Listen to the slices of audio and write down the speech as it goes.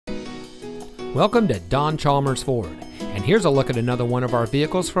Welcome to Don Chalmers Ford, and here's a look at another one of our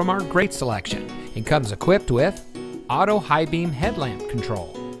vehicles from our great selection. It comes equipped with auto high beam headlamp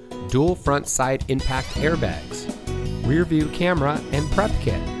control, dual front side impact airbags, rear view camera and prep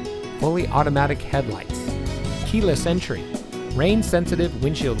kit, fully automatic headlights, keyless entry, rain sensitive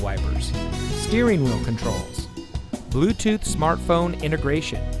windshield wipers, steering wheel controls, Bluetooth smartphone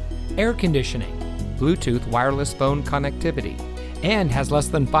integration, air conditioning, Bluetooth wireless phone connectivity, and has less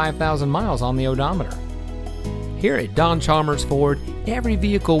than 5,000 miles on the odometer. Here at Don Chalmers Ford, every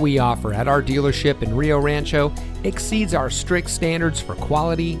vehicle we offer at our dealership in Rio Rancho exceeds our strict standards for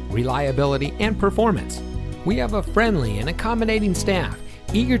quality, reliability, and performance. We have a friendly and accommodating staff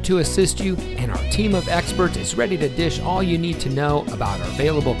eager to assist you, and our team of experts is ready to dish all you need to know about our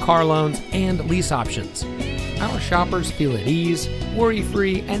available car loans and lease options. Our shoppers feel at ease,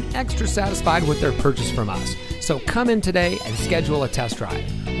 worry-free, and extra satisfied with their purchase from us. So come in today and schedule a test drive.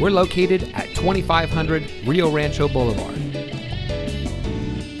 We're located at 2500 Rio Rancho Boulevard.